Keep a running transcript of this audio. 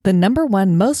The number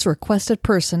one most requested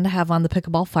person to have on the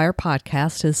Pickleball Fire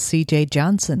podcast is CJ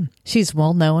Johnson. She's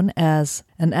well known as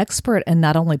an expert in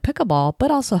not only pickleball,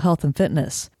 but also health and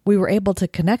fitness. We were able to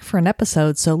connect for an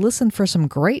episode, so listen for some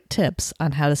great tips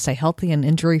on how to stay healthy and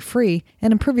injury-free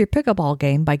and improve your pickleball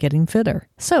game by getting fitter.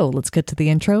 So let's get to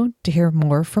the intro to hear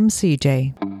more from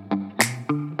CJ.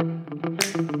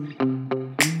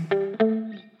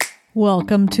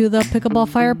 Welcome to the Pickleball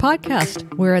Fire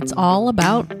podcast, where it's all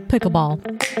about pickleball.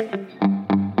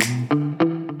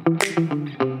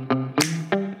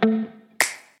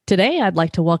 Today, I'd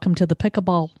like to welcome to the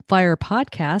Pickleball Fire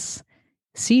podcast,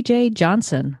 CJ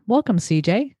Johnson. Welcome,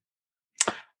 CJ.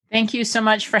 Thank you so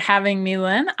much for having me,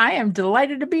 Lynn. I am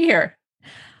delighted to be here.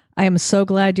 I am so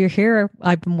glad you're here.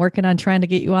 I've been working on trying to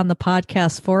get you on the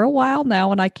podcast for a while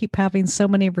now, and I keep having so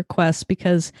many requests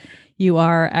because you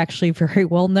are actually very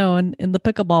well known in the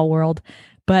pickleball world.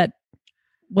 But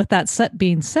with that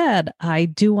being said, I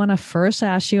do want to first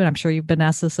ask you, and I'm sure you've been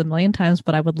asked this a million times,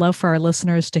 but I would love for our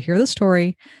listeners to hear the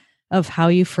story of how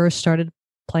you first started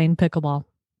playing pickleball.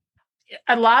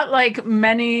 A lot like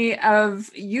many of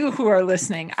you who are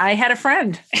listening, I had a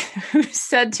friend who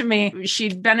said to me,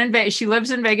 she'd been in Vegas, she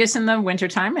lives in Vegas in the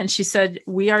wintertime, and she said,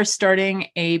 "We are starting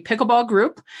a pickleball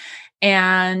group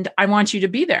and I want you to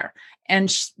be there." And,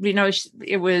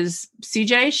 it was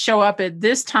CJ, show up at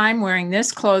this time wearing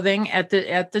this clothing at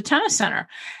the tennis center.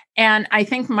 And I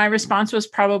think my response was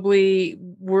probably,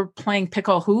 "We're playing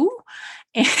pickle who?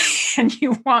 And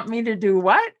you want me to do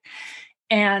what?"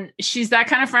 And she's that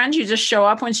kind of friend. You just show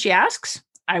up when she asks.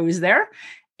 I was there.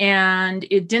 And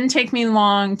it didn't take me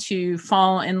long to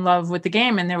fall in love with the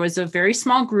game. And there was a very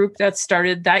small group that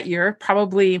started that year,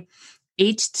 probably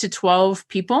 8 to 12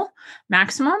 people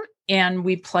maximum. And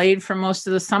we played for most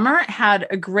of the summer, had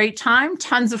a great time,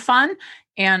 tons of fun,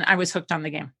 and I was hooked on the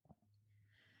game.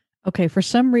 Okay, for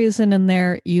some reason in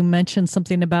there, you mentioned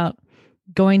something about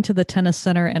going to the tennis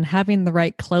center and having the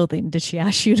right clothing. Did she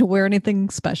ask you to wear anything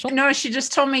special? No, she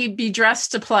just told me be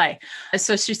dressed to play.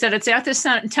 So she said, "It's at the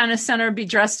tennis center, be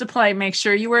dressed to play. Make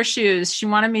sure you wear shoes." She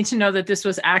wanted me to know that this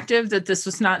was active, that this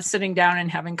was not sitting down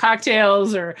and having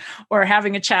cocktails or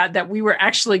having a chat, that we were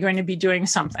actually going to be doing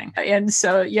something. And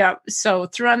so, so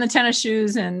threw on the tennis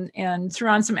shoes and threw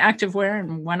on some active wear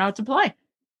and went out to play.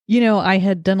 You know, I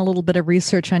had done a little bit of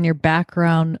research on your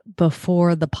background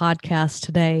before the podcast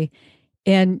today,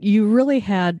 and you really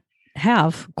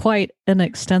have quite an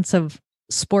extensive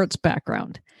sports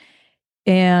background.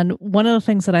 And one of the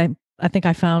things that I think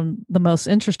I found the most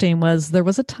interesting was there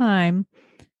was a time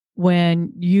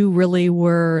when you really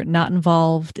were not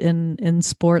involved in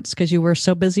sports because you were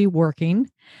so busy working.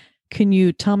 Can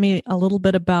you tell me a little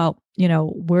bit about,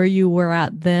 where you were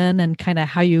at then and kind of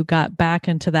how you got back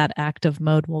into that active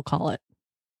mode, we'll call it?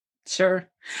 Sure.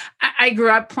 I grew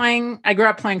up playing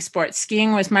sports.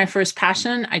 Skiing was my first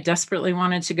passion. I desperately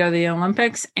wanted to go to the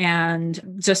Olympics, and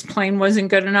just plain wasn't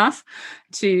good enough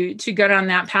to go down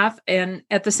that path. And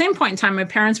at the same point in time, my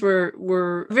parents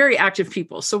were very active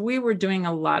people. So we were doing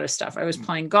a lot of stuff. I was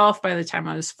playing golf by the time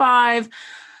I was 5.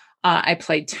 I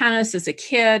played tennis as a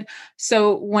kid.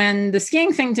 So when the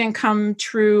skiing thing didn't come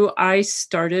true, I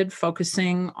started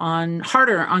focusing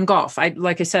harder on golf.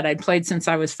 Like I said, I'd played since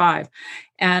I was 5,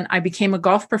 and I became a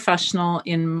golf professional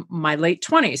in my late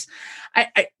 20s.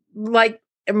 I like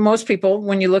most people,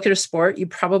 when you look at a sport, you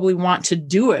probably want to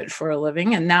do it for a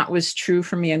living. And that was true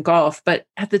for me in golf. But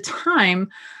at the time,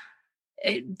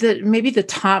 maybe the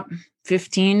top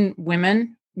 15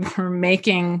 women were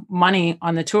making money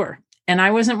on the tour. And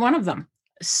I wasn't one of them.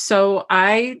 So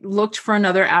I looked for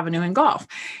another avenue in golf.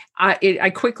 I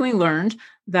quickly learned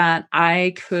that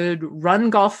I could run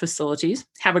golf facilities,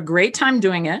 have a great time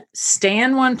doing it, stay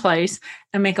in one place,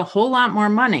 and make a whole lot more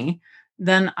money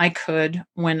than I could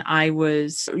when I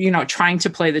was, trying to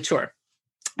play the tour.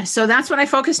 So that's what I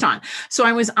focused on. So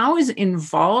I was always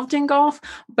involved in golf,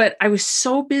 but I was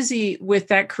so busy with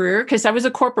that career because I was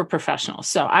a corporate professional.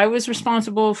 So I was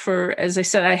responsible for, as I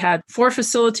said, I had 4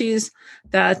 facilities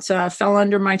that fell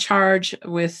under my charge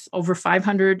with over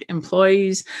 500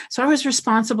 employees. So I was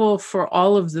responsible for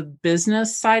all of the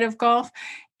business side of golf.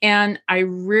 And I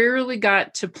rarely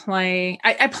got to play.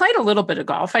 I played a little bit of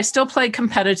golf. I still played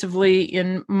competitively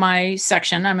in my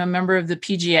section. I'm a member of the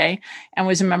PGA and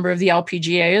was a member of the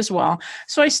LPGA as well.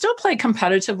 So I still played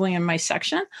competitively in my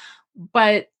section,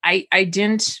 but I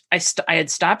had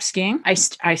stopped skiing. I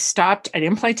stopped. I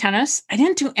didn't play tennis. I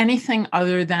didn't do anything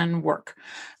other than work.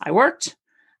 I worked.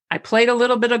 I played a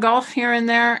little bit of golf here and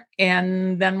there.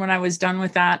 And then when I was done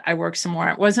with that, I worked some more.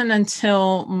 It wasn't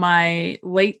until my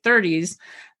late 30s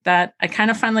that I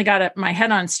kind of finally got my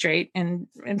head on straight and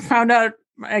found out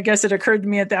I guess it occurred to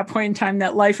me at that point in time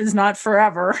that life is not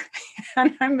forever.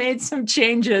 And I made some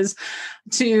changes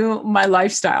to my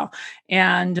lifestyle.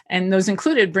 And those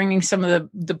included bringing some of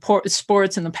the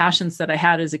sports and the passions that I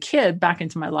had as a kid back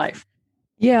into my life.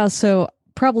 Yeah. So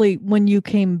probably when you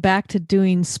came back to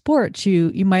doing sports,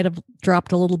 you might have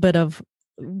dropped a little bit of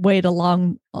weight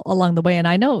along the way. And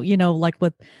I know, like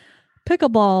with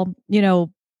pickleball,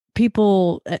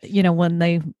 people,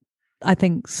 when I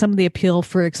think some of the appeal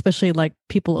for especially like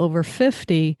people over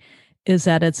 50 is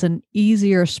that it's an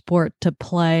easier sport to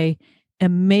play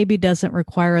and maybe doesn't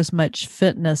require as much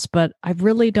fitness, but I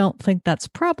really don't think that's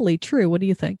probably true. What do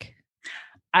you think?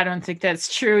 I don't think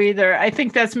that's true either. I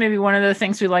think that's maybe one of the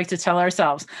things we like to tell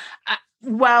ourselves.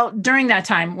 Well, during that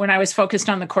time when I was focused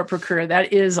on the corporate career,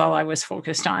 that is all I was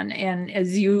focused on. And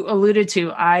as you alluded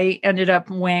to, I ended up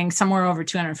weighing somewhere over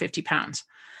 250 pounds.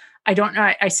 I don't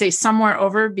know. I say somewhere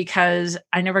over because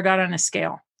I never got on a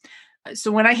scale.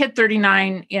 So when I hit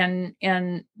 39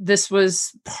 and this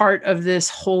was part of this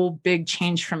whole big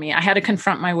change for me, I had to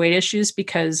confront my weight issues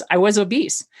because I was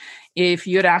obese. If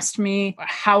you had asked me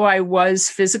how I was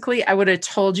physically, I would have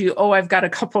told you, oh, I've got a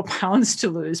couple pounds to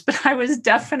lose, but I was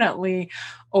definitely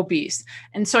obese.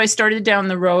 And so I started down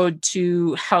the road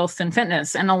to health and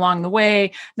fitness. And along the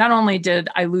way, not only did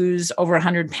I lose over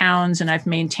 100 pounds and I've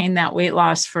maintained that weight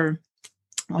loss for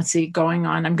going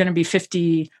on. I'm going to be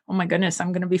 50. Oh my goodness.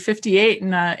 I'm going to be 58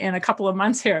 in a couple of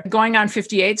months here, going on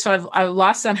 58. So I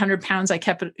lost that 100 pounds. I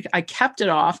kept it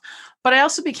off, but I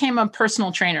also became a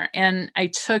personal trainer and I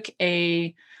took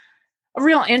a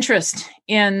real interest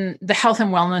in the health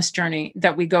and wellness journey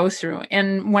that we go through.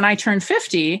 And when I turned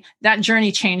 50, that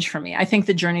journey changed for me. I think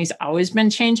the journey's always been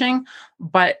changing,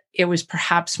 but it was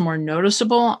perhaps more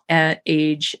noticeable at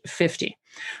age 50.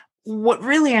 What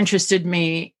really interested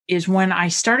me is when I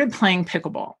started playing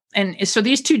pickleball. And so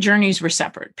these two journeys were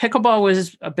separate. Pickleball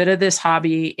was a bit of this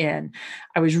hobby, and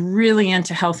I was really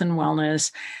into health and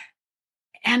wellness.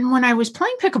 And when I was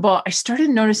playing pickleball, I started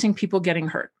noticing people getting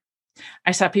hurt.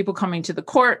 I saw people coming to the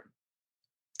court.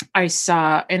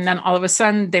 And then all of a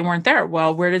sudden they weren't there.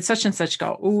 Well, where did such and such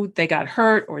go? Ooh, they got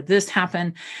hurt or this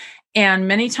happened. And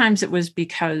many times it was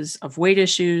because of weight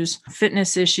issues,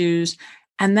 fitness issues.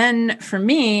 And then for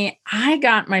me, I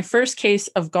got my first case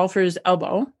of golfer's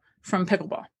elbow from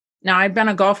pickleball. Now, I've been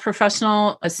a golf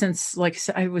professional since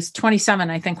I was 27,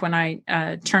 I think, when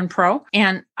I turned pro.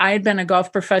 And I had been a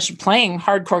golf professional playing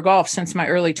hardcore golf since my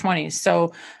early 20s.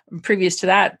 So previous to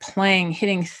that,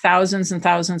 hitting thousands and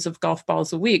thousands of golf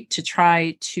balls a week to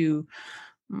try to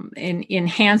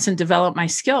enhance and develop my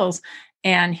skills.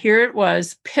 And here it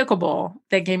was, pickleball,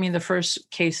 that gave me the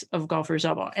first case of golfer's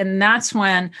elbow. And that's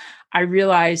when I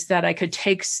realized that I could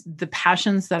take the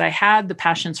passions that I had, the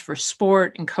passions for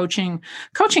sport and coaching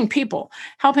people,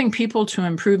 helping people to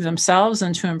improve themselves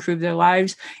and to improve their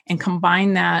lives, and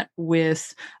combine that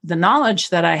with the knowledge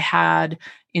that I had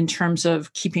in terms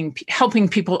of helping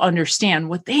people understand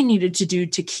what they needed to do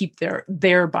to keep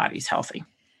their bodies healthy.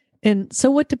 And so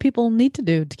what do people need to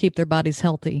do to keep their bodies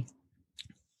healthy?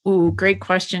 Ooh, great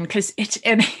question.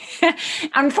 And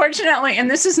unfortunately, and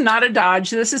this is not a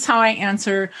dodge, this is how I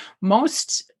answer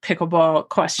most pickleball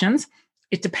questions.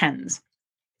 It depends.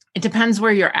 It depends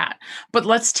where you're at. But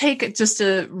let's take just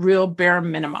a real bare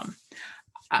minimum.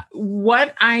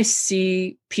 What I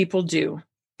see people do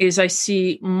is I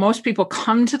see most people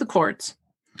come to the courts.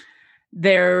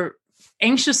 They're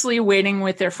anxiously waiting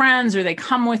with their friends, or they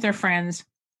come with their friends.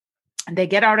 They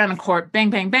get out on a court, bang,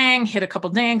 bang, bang, hit a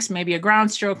couple dinks, maybe a ground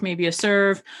stroke, maybe a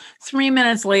serve. 3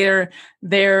 minutes later,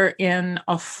 they're in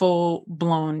a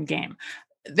full-blown game.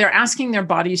 They're asking their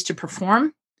bodies to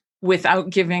perform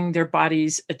without giving their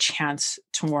bodies a chance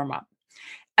to warm up.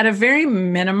 At a very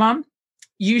minimum,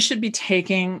 you should be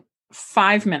taking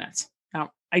 5 minutes.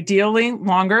 Now, ideally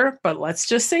longer, but let's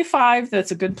just say 5.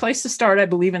 That's a good place to start. I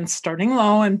believe in starting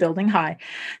low and building high.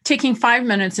 Taking 5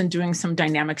 minutes and doing some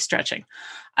dynamic stretching.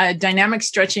 Dynamic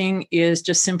stretching is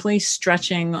just simply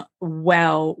stretching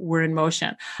while we're in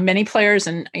motion. Many players,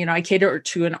 and I cater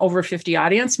to an over 50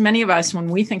 audience. Many of us, when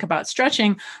we think about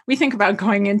stretching, we think about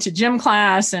going into gym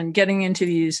class and getting into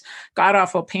these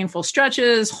god-awful painful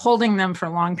stretches, holding them for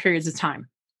long periods of time.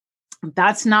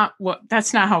 That's not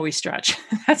how we stretch.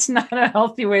 That's not a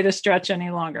healthy way to stretch any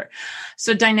longer.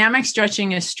 So dynamic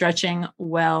stretching is stretching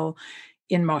well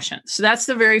in motion. So that's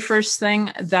the very first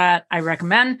thing that I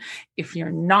recommend. If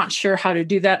you're not sure how to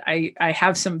do that, I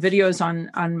have some videos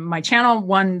on my channel.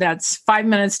 One that's 5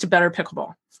 minutes to better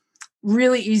pickleball.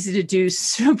 Really easy to do,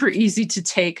 super easy to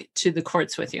take to the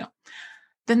courts with you.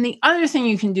 Then the other thing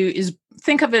you can do is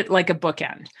think of it like a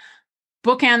bookend.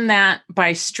 Bookend that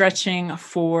by stretching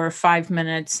for 5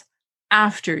 minutes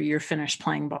after you're finished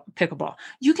playing pickleball.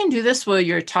 You can do this while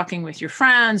you're talking with your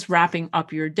friends, wrapping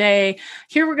up your day.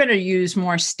 Here we're going to use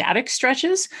more static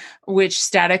stretches, which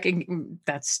static,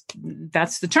 that's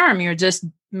the term. You're just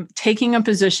taking a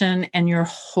position and you're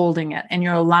holding it and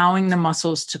you're allowing the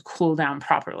muscles to cool down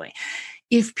properly.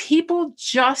 If people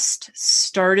just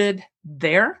started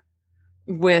there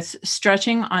with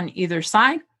stretching on either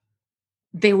side,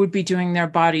 they would be doing their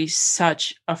body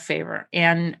such a favor.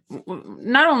 And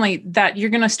not only that, you're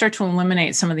going to start to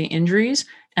eliminate some of the injuries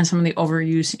and some of the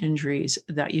overuse injuries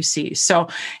that you see. So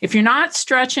if you're not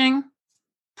stretching,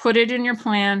 put it in your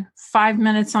plan, 5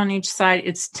 minutes on each side.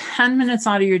 It's 10 minutes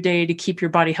out of your day to keep your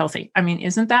body healthy. I mean,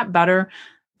 isn't that better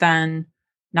than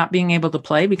not being able to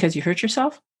play because you hurt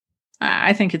yourself?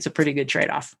 I think it's a pretty good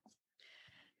trade-off.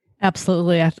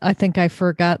 Absolutely. I think I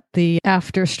forgot the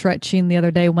after stretching the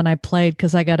other day when I played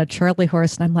because I got a Charlie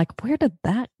horse and I'm like, where did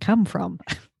that come from?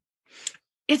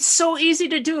 It's so easy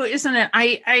to do, isn't it?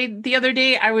 I the other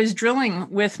day I was drilling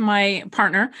with my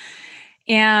partner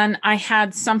and I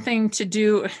had something to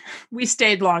do. We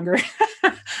stayed longer.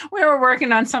 We were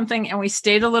working on something and we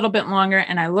stayed a little bit longer.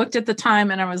 And I looked at the time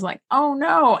and I was like, oh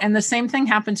no. And the same thing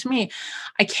happened to me.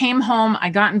 I came home, I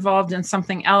got involved in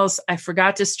something else. I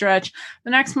forgot to stretch.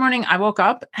 The next morning I woke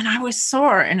up and I was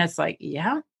sore. And it's like,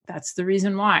 yeah, that's the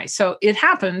reason why. So it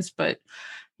happens, but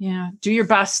yeah, do your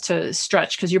best to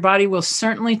stretch because your body will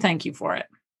certainly thank you for it.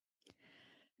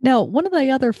 Now, one of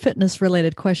the other fitness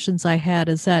related questions I had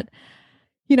is that,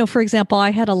 for example,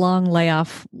 I had a long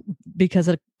layoff because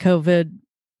of COVID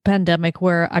pandemic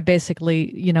where I basically,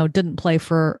 didn't play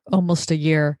for almost a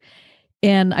year.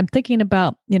 And I'm thinking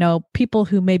about, people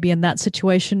who may be in that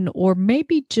situation or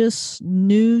maybe just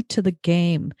new to the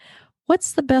game.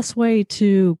 What's the best way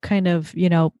to kind of,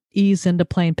 ease into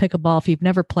playing pickleball if you've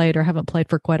never played or haven't played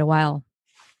for quite a while?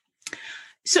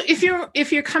 So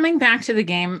if you're coming back to the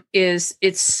game,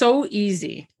 it's so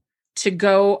easy to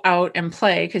go out and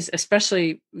play because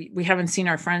especially we haven't seen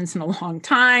our friends in a long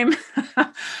time,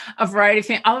 a variety of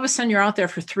things. All of a sudden you're out there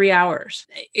for 3 hours.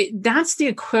 That's the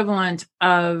equivalent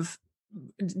of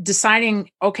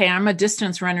deciding, okay, I'm a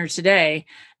distance runner today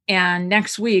and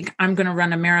next week I'm going to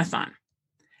run a marathon.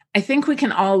 I think we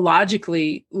can all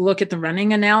logically look at the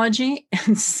running analogy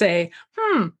and say,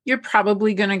 you're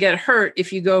probably going to get hurt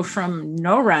if you go from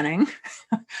no running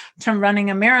to running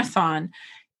a marathon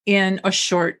in a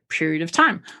short period of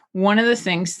time. One of the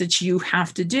things that you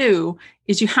have to do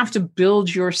is you have to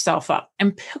build yourself up.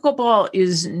 And pickleball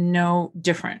is no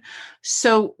different.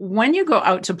 So when you go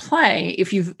out to play,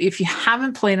 if you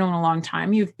haven't played in a long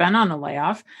time, you've been on a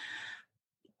layoff,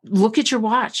 look at your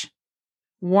watch,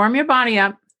 warm your body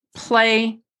up,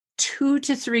 play 2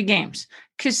 to 3 games.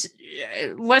 Because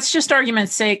let's just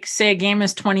argument's sake, say a game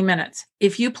is 20 minutes.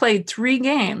 If you played 3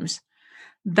 games,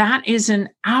 that is an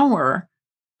hour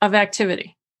of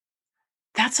activity.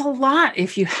 That's a lot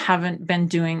if you haven't been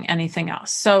doing anything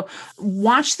else. So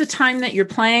watch the time that you're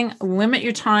playing, limit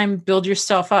your time, build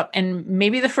yourself up. And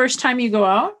maybe the first time you go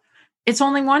out, it's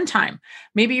only one time.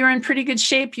 Maybe you're in pretty good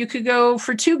shape. You could go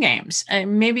for 2 games.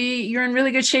 And maybe you're in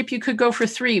really good shape. You could go for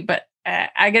 3. But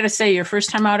I got to say, your first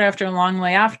time out after a long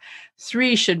layoff,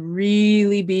 3 should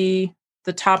really be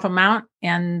the top amount.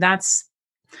 And that's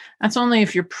only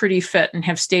if you're pretty fit and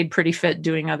have stayed pretty fit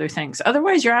doing other things.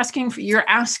 Otherwise, you're asking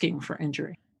for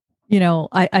injury.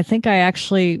 I think I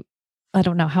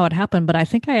don't know how it happened, but I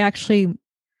think I actually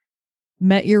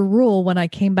met your rule when I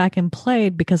came back and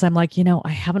played because I'm like, I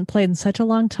haven't played in such a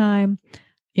long time.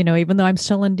 Even though I'm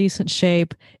still in decent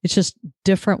shape, it's just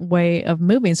different way of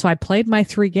moving. So I played my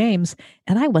 3 games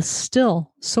and I was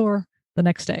still sore the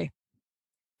next day.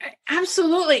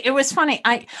 Absolutely. It was funny.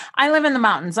 I live in the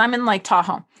mountains. I'm in Lake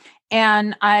Tahoe.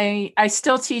 And I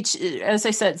still teach, as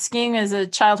I said, skiing is a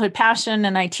childhood passion,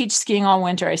 and I teach skiing all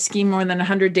winter. I ski more than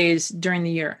 100 days during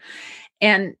the year.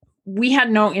 And we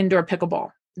had no indoor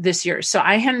pickleball this year. So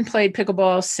I hadn't played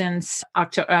pickleball since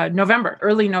November,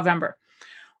 early November.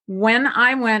 When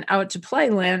I went out to play,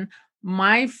 Lynn,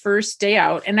 my first day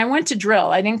out, and I went to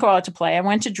drill. I didn't go out to play. I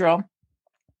went to drill.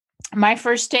 My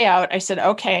first day out, I said,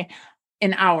 okay,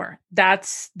 an hour.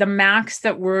 That's the max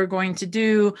that we're going to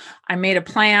do. I made a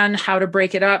plan how to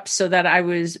break it up so that I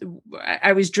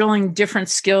was drilling different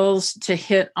skills to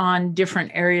hit on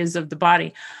different areas of the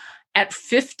body. At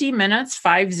 50 minutes,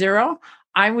 50,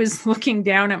 I was looking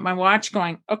down at my watch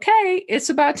going, okay, it's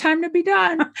about time to be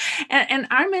done. And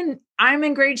I'm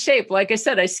in great shape. Like I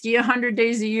said, I ski 100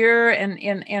 days a year, and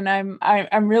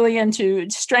I'm really into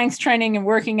strength training and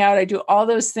working out. I do all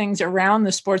those things around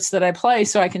the sports that I play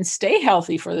so I can stay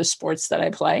healthy for the sports that I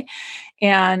play.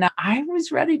 And I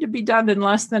was ready to be done in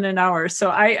less than an hour. So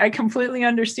I completely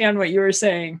understand what you were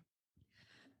saying.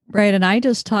 Right. And I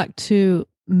just talked to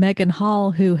Megan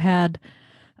Hall, who had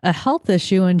a health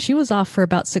issue, and she was off for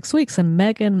about 6 weeks. And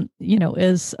Megan,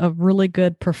 is a really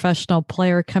good professional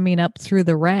player coming up through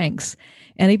the ranks.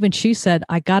 And even she said,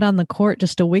 I got on the court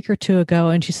just a week or two ago,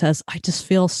 and she says, I just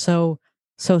feel so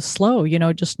slow,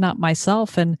 just not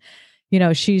myself. And,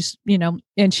 she's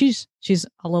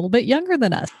a little bit younger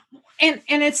than us. And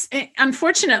it's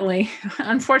unfortunately,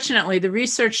 the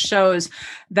research shows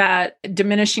that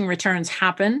diminishing returns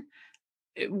happen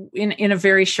in a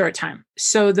very short time.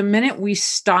 So the minute we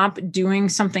stop doing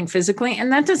something physically,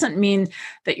 and that doesn't mean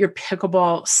that your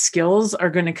pickleball skills are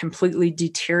going to completely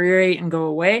deteriorate and go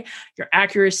away. Your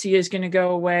accuracy is going to go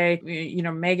away.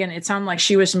 Megan, it sounded like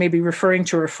she was maybe referring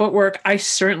to her footwork. I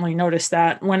certainly noticed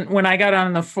that when I got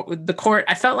on the court,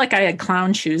 I felt like I had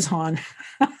clown shoes on.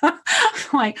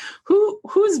 Like,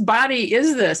 whose body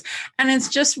is this? And it's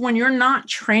just when you're not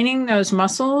training those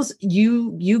muscles,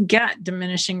 you get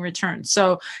diminishing returns.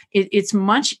 So it's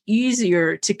much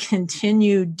easier to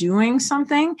continue doing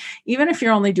something, even if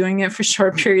you're only doing it for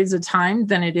short periods of time,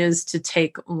 than it is to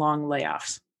take long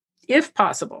layoffs, if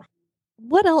possible.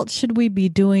 What else should we be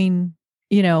doing,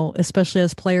 especially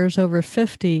as players over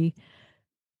 50,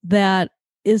 that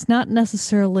is not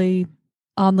necessarily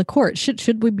on the court?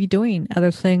 Should we be doing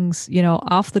other things,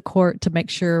 off the court to make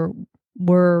sure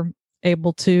we're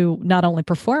able to not only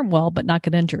perform well, but not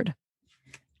get injured?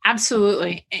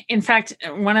 Absolutely. In fact,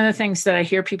 one of the things that I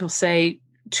hear people say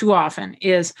too often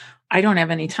is, I don't have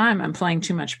any time. I'm playing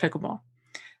too much pickleball.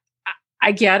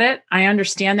 I get it. I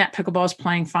understand that pickleball is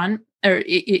playing fun,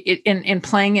 and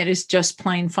playing it is just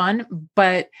plain fun.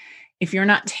 But if you're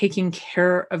not taking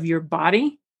care of your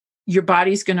body's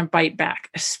going to bite back,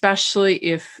 especially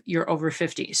if you're over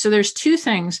 50. So there's two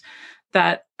things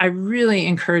that I really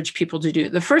encourage people to do.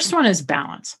 The first one is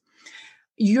balance.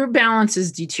 Your balance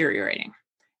is deteriorating.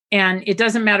 And it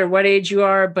doesn't matter what age you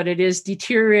are, but it is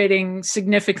deteriorating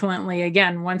significantly.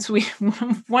 Again, once we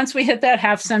hit that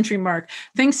half-century mark,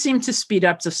 things seem to speed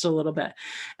up just a little bit.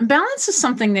 And balance is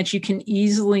something that you can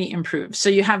easily improve. So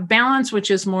you have balance,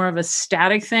 which is more of a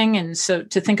static thing. And so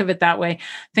to think of it that way,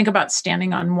 think about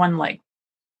standing on one leg.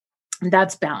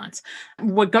 That's balance.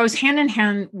 What goes hand in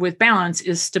hand with balance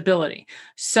is stability.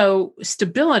 So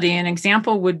stability, an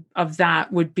example of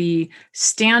that would be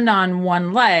stand on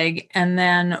one leg and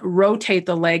then rotate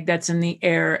the leg that's in the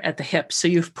air at the hip. So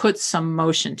you've put some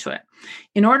motion to it.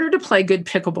 In order to play good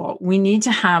pickleball, we need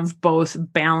to have both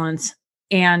balance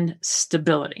and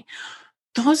stability.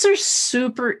 Those are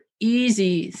super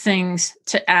easy things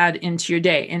to add into your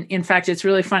day. And in fact, it's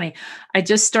really funny. I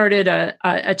just started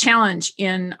a challenge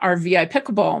in our VI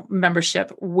Pickleball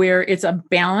membership where it's a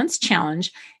balance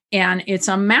challenge and it's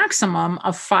a maximum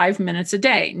of 5 minutes a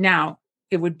day. Now,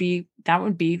 that would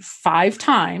be 5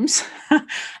 times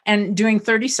and doing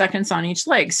 30 seconds on each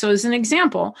leg. So as an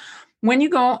example, when you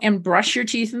go and brush your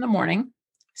teeth in the morning,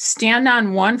 stand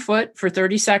on one foot for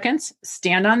 30 seconds,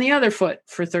 stand on the other foot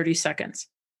for 30 seconds.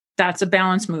 That's a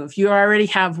balance move. You already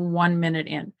have 1 minute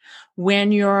in.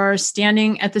 When you're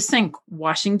standing at the sink,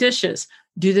 washing dishes,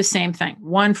 do the same thing.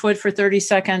 One foot for 30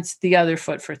 seconds, the other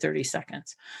foot for 30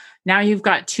 seconds. Now you've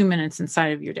got 2 minutes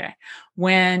inside of your day.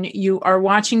 When you are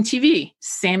watching TV,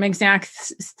 same exact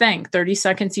thing, 30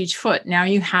 seconds each foot. Now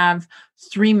you have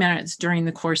 3 minutes during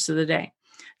the course of the day.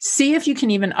 See if you can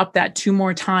even up that 2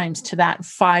 more times to that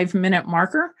 5-minute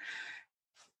marker.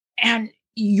 And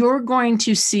you're going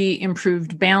to see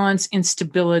improved balance and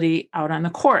stability out on the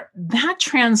court. That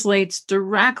translates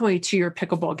directly to your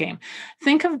pickleball game.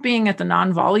 Think of being at the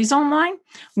non-volley zone line.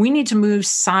 We need to move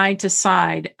side to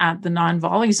side at the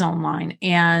non-volley zone line,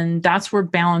 and that's where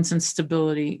balance and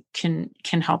stability can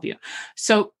help you.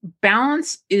 So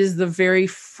balance is the very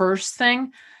first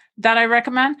thing that I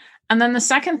recommend. And then the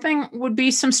second thing would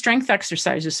be some strength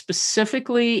exercises,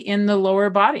 specifically in the lower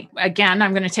body. Again,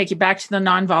 I'm going to take you back to the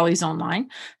non-volley zone line.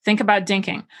 Think about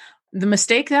dinking. The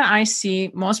mistake that I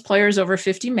see most players over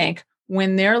 50 make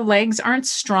when their legs aren't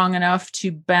strong enough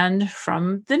to bend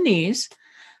from the knees,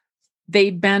 they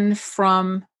bend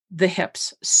from the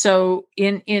hips. So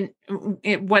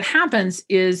what happens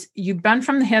is you bend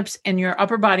from the hips and your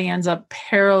upper body ends up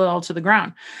parallel to the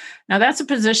ground. Now that's a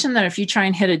position that if you try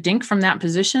and hit a dink from that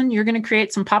position, you're going to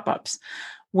create some pop-ups.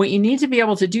 What you need to be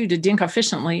able to do to dink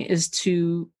efficiently is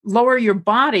to lower your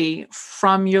body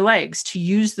from your legs, to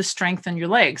use the strength in your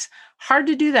legs. Hard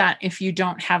to do that if you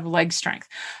don't have leg strength.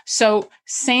 So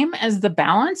same as the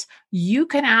balance, you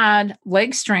can add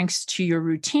leg strengths to your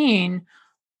routine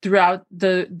throughout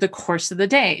the course of the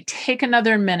day. Take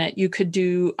another minute. You could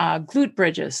do glute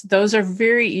bridges. Those are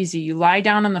very easy. You lie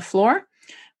down on the floor,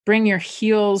 bring your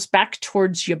heels back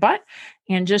towards your butt,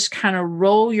 and just kind of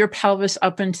roll your pelvis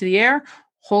up into the air.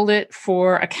 Hold it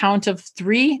for a count of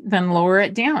 3, then lower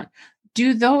it down.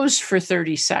 Do those for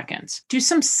 30 seconds. Do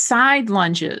some side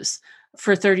lunges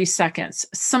for 30 seconds,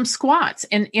 some squats.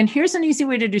 And here's an easy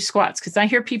way to do squats, because I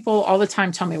hear people all the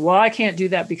time tell me, well, I can't do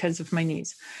that because of my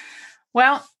knees.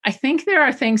 Well, I think there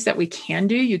are things that we can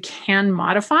do, you can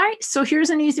modify. So here's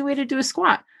an easy way to do a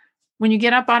squat. When you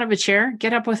get up out of a chair,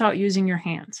 get up without using your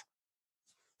hands.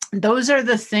 Those are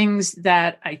the things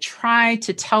that I try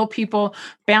to tell people,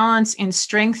 balance and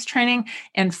strength training,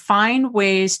 and find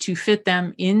ways to fit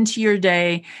them into your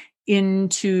day,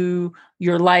 into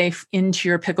your life, into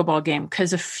your pickleball game.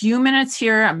 Because a few minutes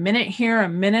here, a minute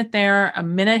there, a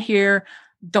minute here,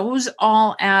 those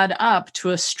all add up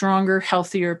to a stronger,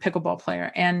 healthier pickleball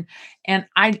player. And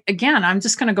I'm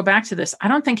just going to go back to this. I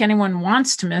don't think anyone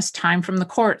wants to miss time from the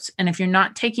courts. And if you're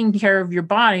not taking care of your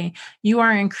body, you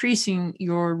are increasing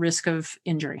your risk of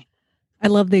injury. I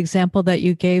love the example that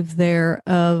you gave there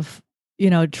of,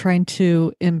 trying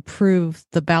to improve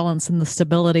the balance and the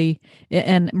stability,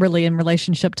 and really in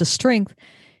relationship to strength,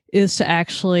 is to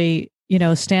actually,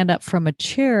 stand up from a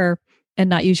chair and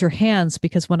not use your hands.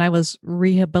 Because when I was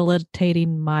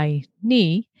rehabilitating my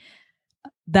knee,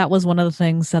 that was one of the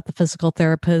things that the physical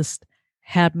therapist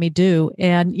had me do.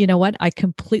 And you know what? I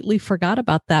completely forgot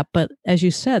about that. But as you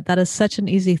said, that is such an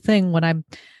easy thing when I'm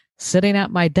sitting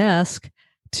at my desk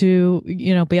to,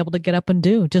 be able to get up and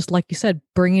do, just like you said,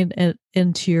 bringing it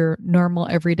into your normal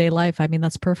everyday life. I mean,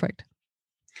 that's perfect.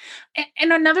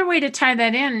 And another way to tie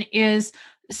that in is,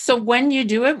 so when you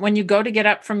do it, when you go to get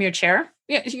up from your chair,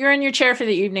 you're in your chair for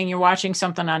the evening, you're watching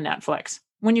something on Netflix.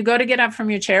 When you go to get up from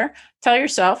your chair, tell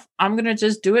yourself, I'm going to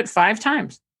just do it 5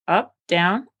 times. Up,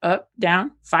 down,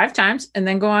 5 times, and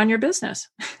then go on your business.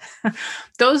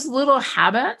 Those little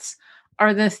habits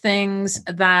are the things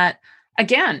that,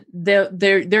 again, they're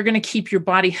going to keep your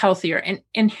body healthier.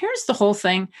 And here's the whole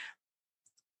thing.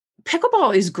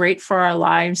 Pickleball is great for our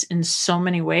lives in so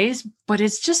many ways, but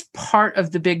it's just part of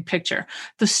the big picture.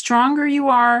 The stronger you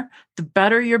are, the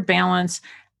better your balance.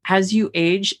 As you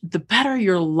age, the better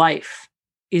your life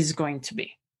is going to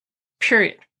be.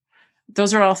 Period.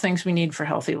 Those are all things we need for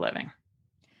healthy living.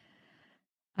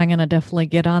 I'm going to definitely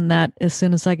get on that as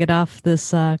soon as I get off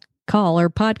this call or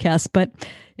podcast. But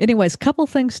anyways, couple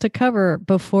things to cover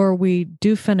before we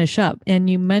do finish up. And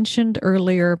you mentioned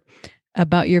earlier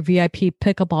about your VIP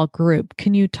pickleball group.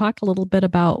 Can you talk a little bit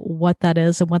about what that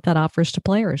is and what that offers to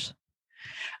players?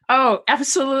 Oh,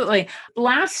 absolutely.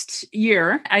 Last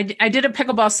year, I did a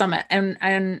pickleball summit, and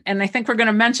I think we're going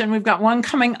to mention we've got one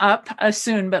coming up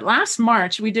soon. But last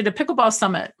March, we did a pickleball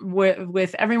summit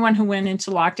with everyone who went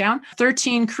into lockdown.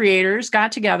 13 creators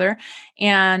got together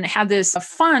and had this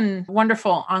fun,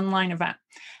 wonderful online event.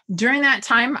 During that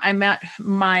time, I met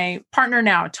my partner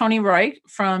now, Tony Roy,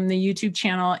 from the YouTube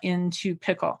channel Into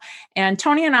Pickle. And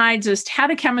Tony and I just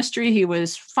had a chemistry. He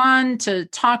was fun to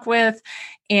talk with.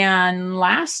 And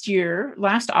last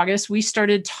August, we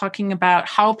started talking about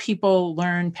how people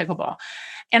learn pickleball.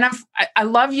 And I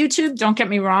love YouTube, don't get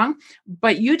me wrong,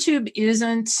 but YouTube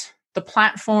isn't the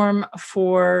platform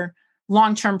for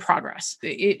long-term progress,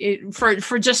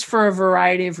 for a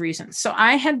variety of reasons. So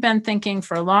I had been thinking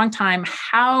for a long time,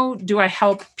 how do I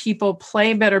help people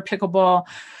play better pickleball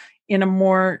in a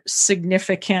more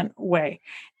significant way?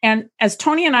 And as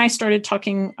Tony and I started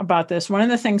talking about this, one of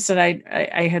the things that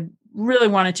I had really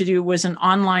wanted to do was an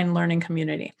online learning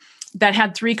community that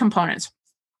had 3 components.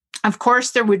 Of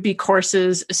course, there would be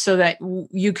courses so that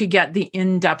you could get the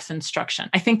in-depth instruction.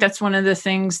 I think that's one of the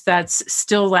things that's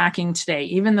still lacking today,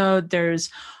 even though there's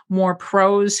more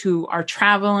pros who are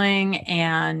traveling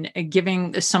and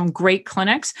giving some great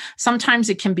clinics. Sometimes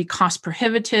it can be cost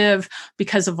prohibitive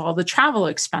because of all the travel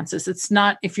expenses. It's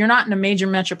not, if you're not in a major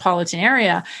metropolitan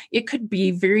area, it could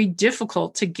be very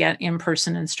difficult to get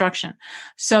in-person instruction.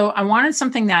 So I wanted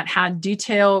something that had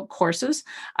detailed courses.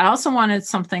 I also wanted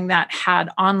something that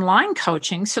had online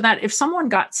coaching so that if someone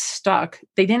got stuck,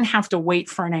 they didn't have to wait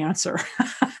for an answer.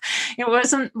 It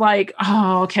wasn't like,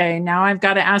 oh, okay, now I've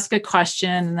got to ask a question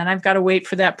and then I've got to wait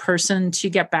for that person to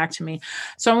get back to me.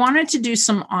 So I wanted to do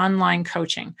some online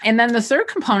coaching. And then the third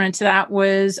component to that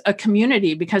was a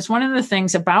community, because one of the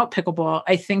things about pickleball,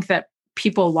 I think that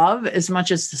people love as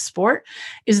much as the sport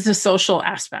is the social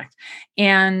aspect,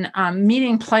 and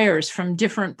meeting players from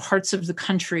different parts of the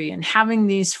country and having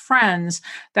these friends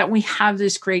that we have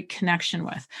this great connection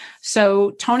with.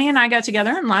 So Tony and I got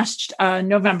together, and last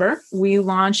November, we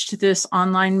launched this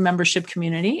online membership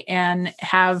community and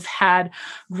have had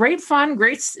great fun,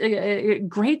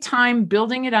 great time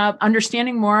building it up,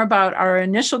 understanding more about our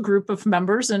initial group of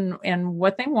members and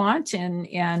what they want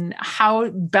and how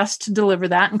best to deliver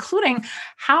that, including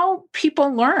how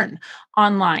people learn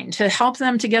online to help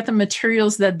them to get the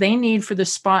materials that they need for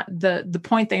the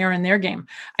point they are in their game.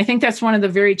 I think that's one of the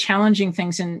very challenging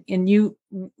things.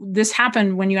 This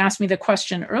happened when you asked me the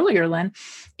question earlier, Lynn,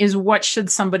 is what should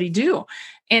somebody do?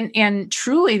 And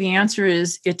truly the answer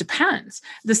is it depends.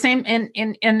 The same, and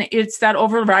it's that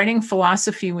overriding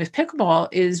philosophy with pickleball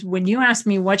is when you ask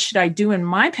me what should I do in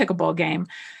my pickleball game,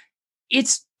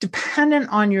 it's dependent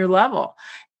on your level.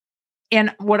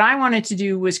 And what I wanted to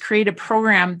do was create a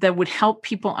program that would help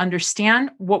people understand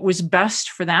what was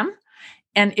best for them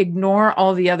and ignore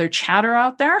all the other chatter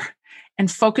out there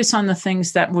and focus on the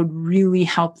things that would really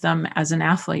help them as an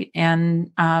athlete. And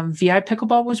VI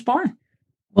Pickleball was born.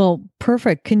 Well,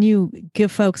 perfect. Can you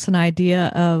give folks an idea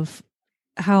of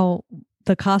how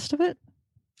the cost of it?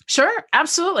 Sure,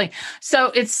 absolutely. So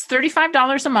it's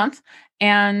 $35 a month.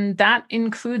 And that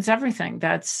includes everything.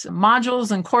 That's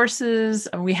modules and courses.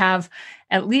 We have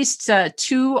at least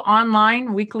 2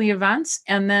 online weekly events.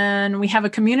 And then we have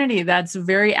a community that's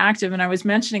very active. And I was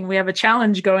mentioning we have a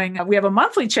challenge going. We have a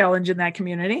monthly challenge in that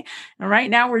community. And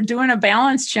right now we're doing a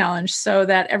balance challenge so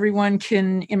that everyone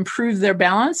can improve their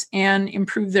balance and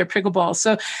improve their pickleball.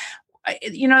 So,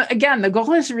 again, the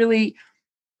goal is really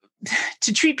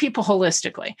to treat people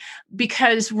holistically,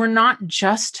 because we're not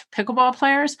just pickleball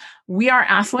players. We are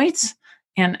athletes.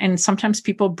 And sometimes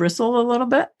people bristle a little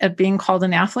bit at being called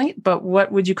an athlete. But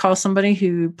what would you call somebody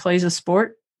who plays a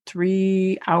sport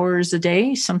 3 hours a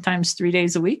day, sometimes 3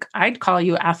 days a week? I'd call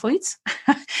you athletes.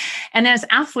 And as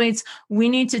athletes, we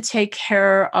need to take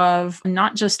care of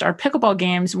not just our pickleball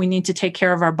games. We need to take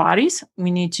care of our bodies. We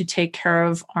need to take care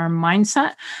of our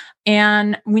mindset.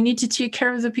 And we need to take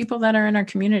care of the people that are in our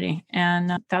community.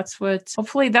 And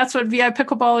hopefully that's what VI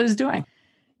Pickleball is doing.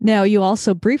 Now, you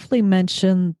also briefly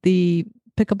mentioned the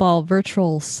Pickleball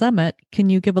Virtual Summit.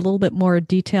 Can you give a little bit more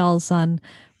details on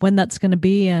when that's going to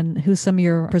be and who some of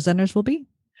your presenters will be?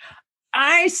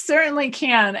 I certainly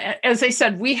can. As I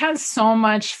said, we had so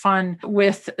much fun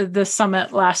with the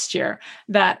summit last year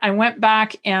that I went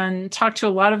back and talked to a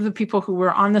lot of the people who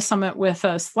were on the summit with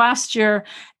us last year.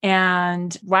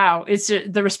 And wow,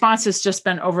 the response has just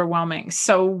been overwhelming.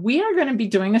 So we are going to be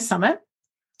doing a summit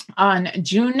on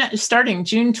starting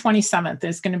June 27th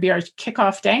is going to be our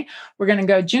kickoff day. We're going to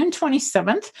go June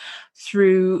 27th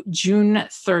through June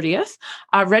 30th.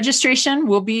 Registration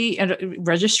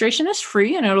is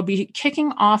free, and it'll be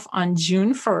kicking off on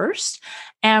June 1st.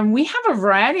 And we have a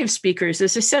variety of speakers.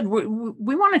 As I said,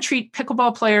 we want to treat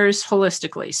pickleball players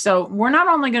holistically. So we're not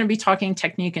only going to be talking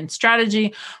technique and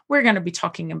strategy, we're going to be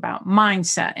talking about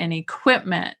mindset and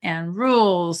equipment and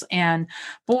rules and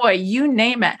boy, you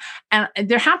name it. And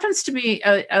there happens to be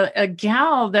a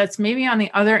gal that's maybe on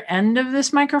the other end of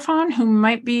this microphone who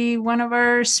might be one of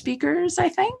our speakers, I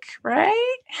think,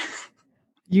 right?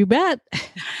 You bet.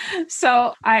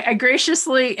 So I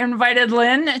graciously invited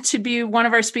Lynn to be one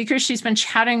of our speakers. She's been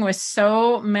chatting with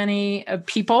so many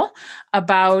people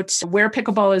about where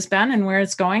pickleball has been and where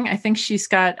it's going. I think she's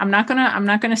got, I'm not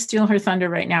gonna steal her thunder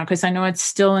right now because I know it's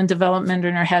still in development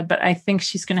in her head, but I think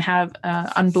she's going to have an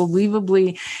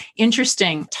unbelievably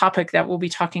interesting topic that we'll be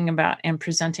talking about and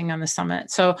presenting on the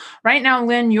summit. So right now,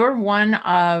 Lynn, you're one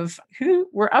of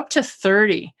we're up to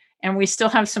 30. And we still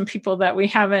have some people that we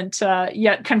haven't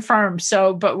yet confirmed.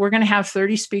 But we're going to have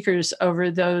 30 speakers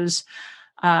over those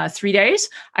 3 days.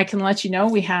 I can let you know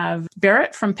we have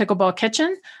Barrett from Pickleball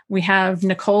Kitchen. We have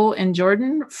Nicole and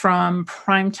Jordan from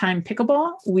Primetime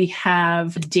Pickleball. We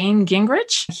have Dane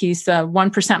Gingrich. He's the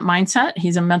 1% Mindset.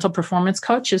 He's a mental performance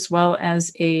coach as well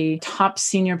as a top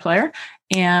senior player.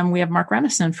 And we have Mark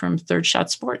Renison from Third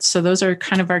Shot Sports. So those are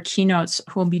kind of our keynotes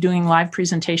who will be doing live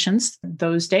presentations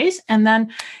those days. And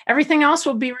then everything else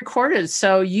will be recorded.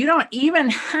 So you don't even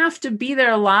have to be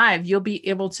there live. You'll be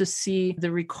able to see the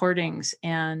recordings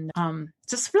and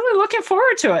just really looking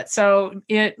forward to it. So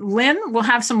Lynn will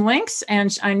have some links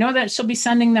and I know that she'll be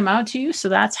sending them out to you. So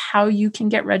that's how you can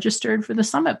get registered for the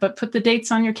summit. But put the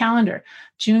dates on your calendar,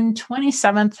 June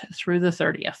 27th through the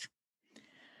 30th.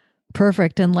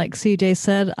 Perfect. And like CJ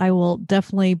said, I will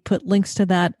definitely put links to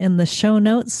that in the show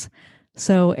notes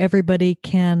so everybody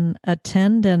can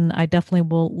attend. And I definitely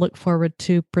will look forward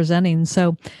to presenting.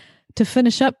 So to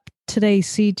finish up today,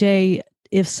 CJ.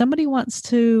 If somebody wants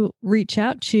to reach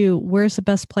out to you, where's the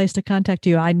best place to contact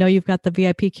you? I know you've got the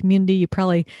VIP community. You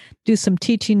probably do some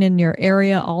teaching in your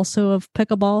area also of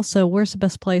pickleball. So where's the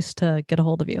best place to get a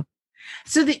hold of you?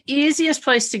 So the easiest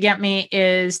place to get me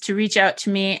is to reach out to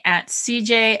me at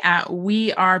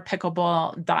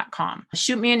cj@wearepickleball.com.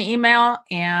 Shoot me an email,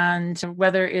 and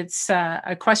whether it's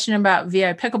a question about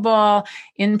VI Pickleball,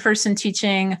 in-person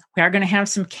teaching, we are going to have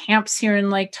some camps here in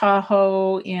Lake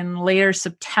Tahoe in later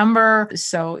September.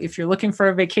 So if you're looking for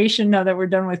a vacation now that we're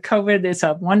done with COVID, it's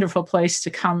a wonderful place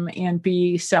to come and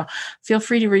be. So feel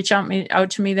free to reach out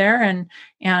to me there,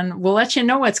 and we'll let you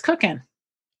know what's cooking.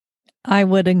 I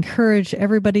would encourage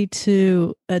everybody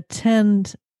to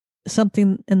attend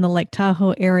something in the Lake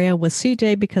Tahoe area with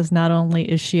CJ, because not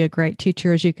only is she a great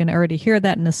teacher, as you can already hear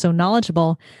that, and is so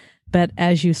knowledgeable, but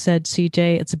as you said,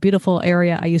 CJ, it's a beautiful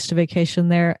area. I used to vacation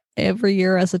there every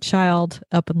year as a child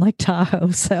up in Lake Tahoe.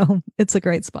 So it's a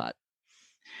great spot.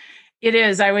 It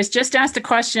is. I was just asked a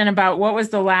question about what was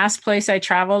the last place I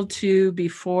traveled to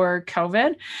before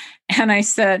COVID. And I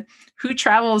said, who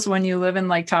travels when you live in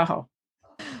Lake Tahoe?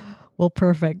 Well,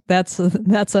 perfect. That's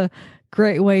a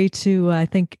great way to, I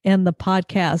think, end the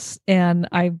podcast. And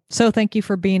I so thank you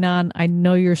for being on. I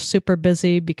know you're super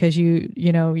busy because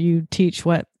you teach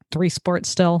 3 sports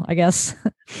still, I guess.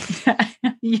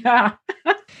 Yeah.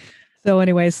 So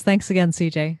anyways, thanks again,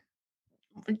 CJ.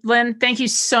 Lynn, thank you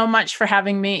so much for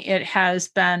having me. It has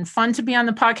been fun to be on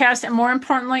the podcast. And more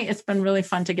importantly, it's been really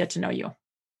fun to get to know you.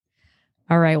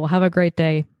 All right. Well, have a great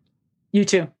day. You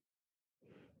too.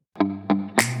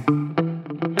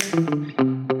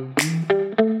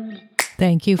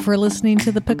 Thank you for listening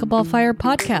to the Pickleball Fire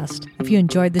podcast. If you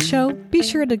enjoyed the show, be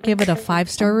sure to give it a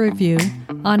 5-star review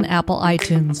on Apple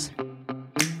iTunes.